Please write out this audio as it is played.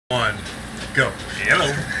One, go.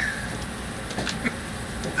 Hello.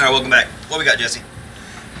 Alright, welcome back. What we got, Jesse?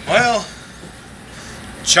 Well,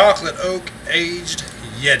 chocolate oak aged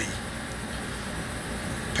Yeti.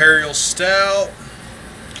 Imperial Stout.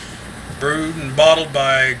 Brewed and bottled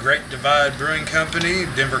by Great Divide Brewing Company,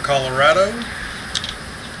 Denver, Colorado.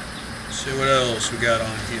 Let's see what else we got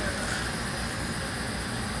on here.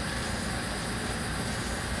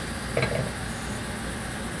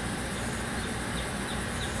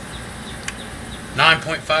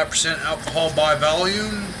 9.5% alcohol by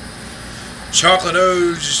volume. Chocolate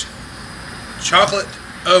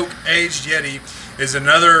oak aged Yeti is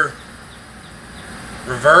another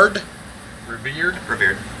revered. Man,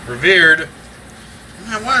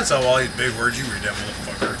 why is all these big words? You read that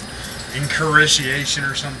motherfucker. Incarnation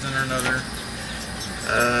or something or another.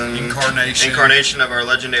 Incarnation of our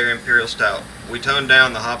legendary Imperial Stout. We toned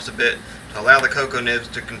down the hops a bit to allow the cocoa nibs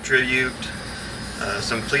to contribute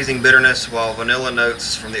some pleasing bitterness, while vanilla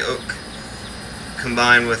notes from the oak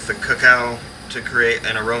combine with the cacao to create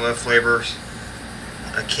an aroma flavors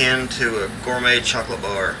akin to a gourmet chocolate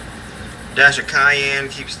bar. A dash of cayenne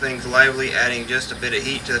keeps things lively, adding just a bit of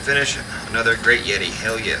heat to the finish. Another great Yeti,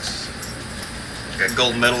 hell yes. It's got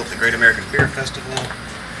gold medal at the Great American Beer Festival.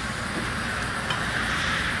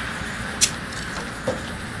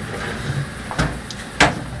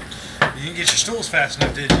 You didn't get your stools fast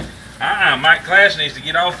enough, did you? Mike Class needs to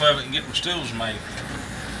get off of it and get the stools made.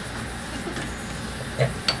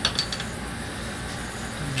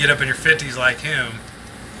 Get up in your 50s like him.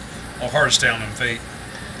 Or hard to stay on them feet.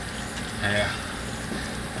 Yeah.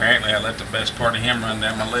 Apparently I let the best part of him run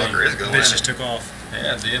down my leg. Fucker is going. Bitch just took off.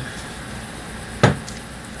 Yeah, it did.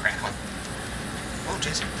 Crackling. Oh,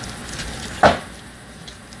 Jason.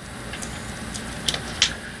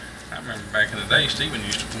 I remember back in the day, Steven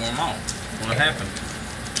used to pour them all. What happened?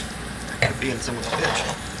 Could be in someone's pitch.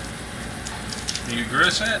 You agree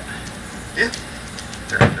with that? Yeah.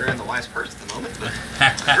 They're in the wife's purse at the moment, but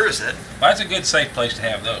agree with that. Well, that's a good safe place to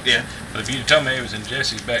have those. Yeah. But if you'd told me it was in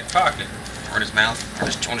Jesse's back pocket. Or in his mouth, or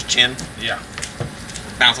on his chin, Yeah.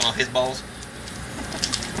 bouncing off his balls.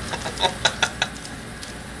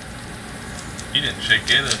 You didn't shake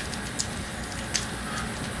it up.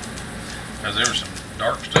 Because there was some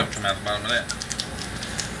dark stuff coming out the bottom of that.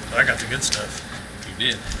 But I got the good stuff. You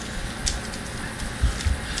did.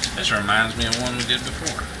 This reminds me of one we did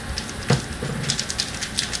before.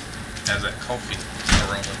 Has that coffee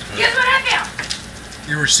aroma to it. Guess what I found?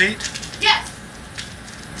 Your receipt? Yes.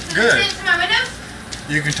 Good. Send it to my windows?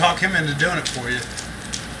 You can talk him into doing it for you.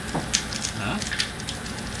 Huh?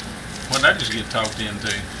 What did I just get talked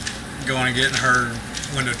into? Going and getting her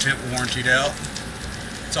window tint warrantied out.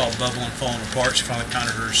 It's all bubbling, falling apart. She finally found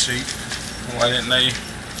her receipt. Why didn't they?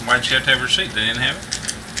 Why'd she have to have a receipt? They didn't have it?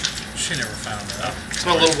 She never found it out.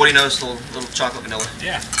 Smell a little woody nose, little chocolate vanilla.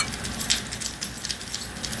 Yeah.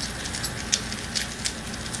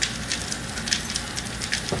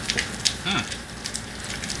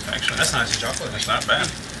 Actually, That's nice chocolate. that's not bad.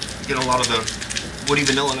 You get a lot of the woody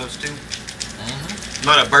vanilla notes too. Mm-hmm.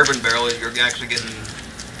 Not a bourbon barrel, you're actually getting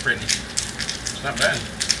Brittany. It's not bad.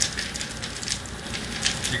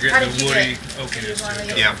 You're How getting did the you woody get it? oakiness You wanna to it.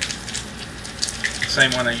 get- yeah.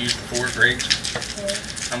 Same one I used before, Greg's.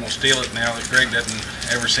 I'm gonna steal it now that Greg doesn't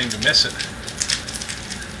ever seem to miss it.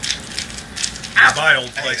 It's my old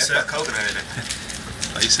Hey, place that's got set. coconut in it.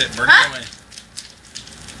 They said burn Huh? it away.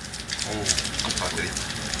 Oh, I'm fucking with you.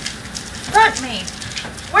 What me?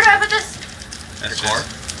 Where do I put this? That's Your car?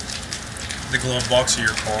 just- The glove box of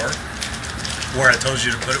your car. Where I told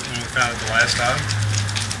you to put it when we found it the last time.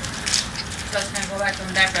 So it's gonna go back to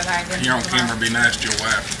the deck that I didn't. You're on camera, be nice to your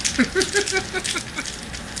wife.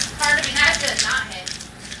 Hard to be nice to a knothead.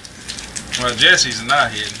 Well, Jesse's a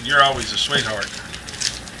knothead. You're always a sweetheart.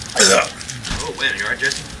 Oh, man, you alright,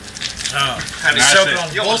 Jesse? How And he's I choking said- on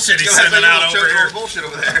the You bullshit he's you'll have sending that out little over choking on here. bullshit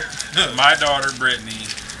over there. My daughter, Brittany,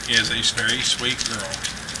 is a very sweet girl.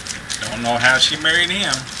 Don't know how she married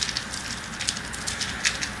him.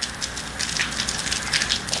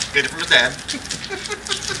 Get it from his dad.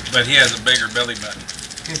 But he has a bigger belly button.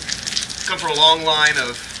 Comes from a long line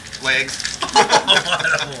of legs.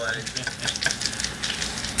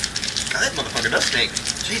 God, that motherfucker does stink.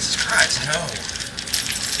 Jesus Christ. No.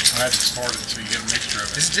 I have to start it so you get a mixture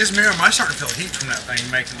of it. It's just me. I'm starting to feel heat from that thing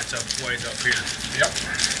making its way up here. Yep.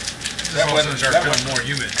 That wasn't feeling more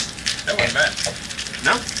humid. That wasn't bad.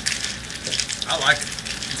 No, I like it.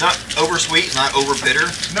 it's not over sweet, it's not over bitter,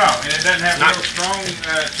 No, and it doesn't have Not- real strong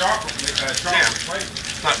chocolate flavor.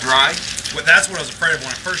 it's not dry. Well, that's what I was afraid of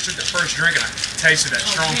when I first took the first drink and I tasted that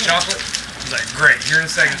strong chocolate. I was like, great, here in a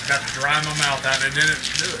second, it's about to dry my mouth out, and it didn't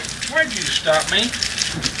do it. Why'd you stop me?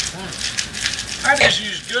 I just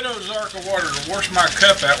used good Ozarka water to wash my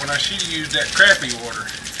cup out when I should have used that crappy water.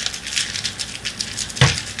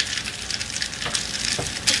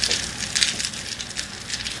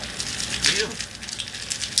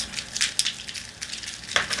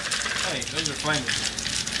 Hey, those are flaming.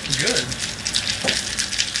 Good.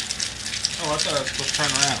 Oh, I thought I was supposed to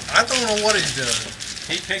turn around. I don't know what he's doing.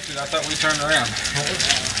 He picked it. I thought we turned around.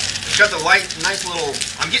 It's got the light, nice little.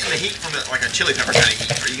 I'm getting the heat from it, like a chili pepper kind of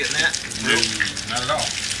heat. Are you getting that? No, not at all.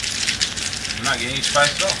 I'm not getting any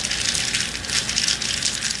spice at all.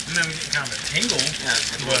 And then I'm getting kind of a tingle. Yeah,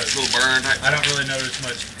 it's like a But little burn type. I don't really notice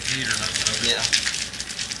much heat or nothing of it. Yeah.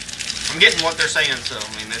 I'm getting what they're saying, so I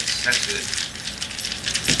mean that's good.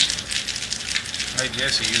 Hey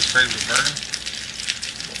Jesse, you afraid of it burning?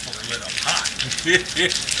 Motherfucker lit up hot.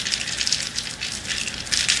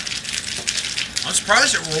 I'm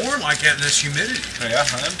surprised it roared like that in this humidity. Yeah,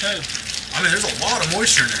 I am too. I mean, there's a lot of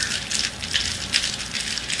moisture in there.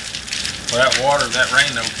 Well, that water, that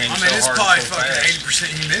rain though came I so mean, it's hard probably and so fucking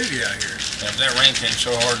fast. 80% humidity out here. Yeah, but that rain came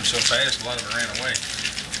so hard and so fast, a lot of it ran away.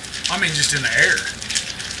 I mean, just in the air.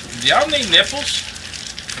 Do y'all need nipples?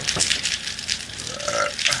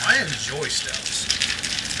 I enjoy stouts.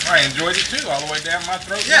 I enjoyed it too, all the way down my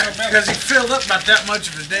throat. Yeah, and my belly. because he filled up about that much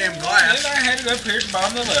of his damn glass. Then I had it up here at the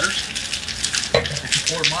bottom of the letters.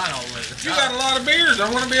 Poured mine all the way to the You got a lot of beers. I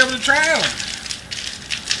want to be able to try them.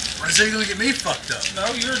 Or is he going to get me fucked up?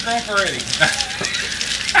 No, you're drunk already.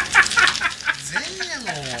 Damn.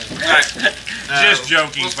 Alright. Just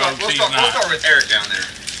joking, folks. We'll He's start not. with Eric down there.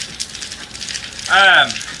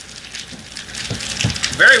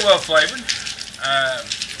 Very well flavored.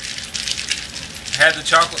 Had the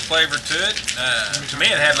chocolate flavor to it. To me,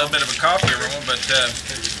 it had a little bit of a coffee aroma, but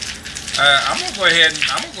I'm gonna go ahead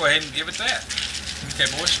and give it that. Okay,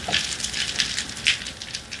 boys.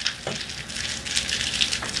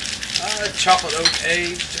 Chocolate oak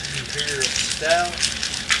aged imperial stout.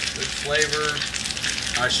 Good flavor.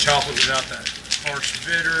 Nice chocolate without that harsh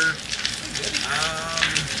bitter.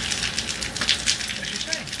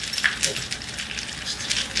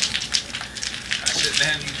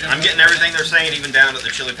 I'm getting everything they're saying, even down to the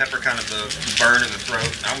chili pepper kind of the burn in the throat.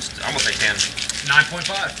 I'm gonna say 10.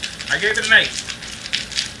 9.5. I gave it an 8.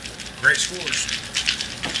 Great scores.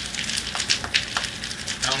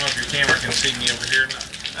 I don't know if your camera can see me over here or not.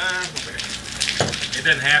 Okay. It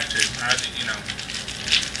doesn't have to.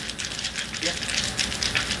 Yeah.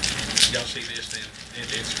 Y'all see this then?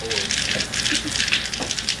 It's spoiled.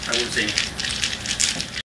 I would see.